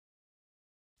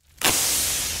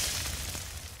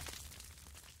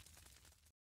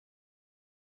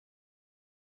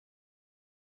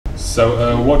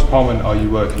So, what department are you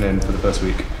working in for the first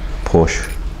week? Porsche.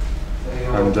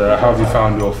 And how have you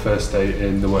found your first day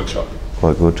in the workshop?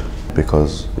 Quite good,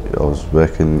 because I was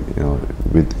working,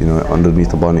 with,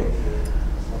 underneath the bonnet.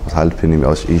 I was helping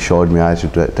him. He showed me how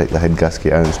to take the head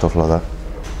gasket out and stuff like that.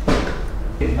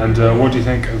 And what do you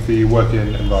think of the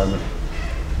working environment?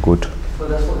 Good.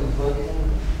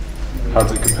 How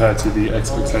does it compare to the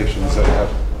expectations that you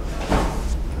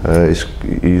had?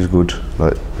 He's good.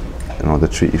 Like, they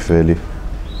treat you fairly.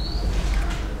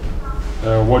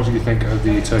 What do you think of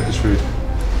the Turkish food?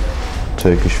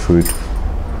 Turkish food.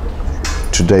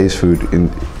 Today's food in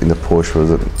the Porsche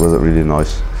wasn't really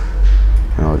nice.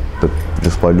 But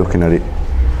just by looking at it,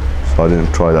 so I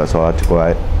didn't try that. So I had to go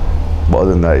out. But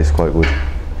other than that, it's quite good.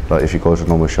 Like if you go to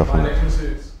normal shopping.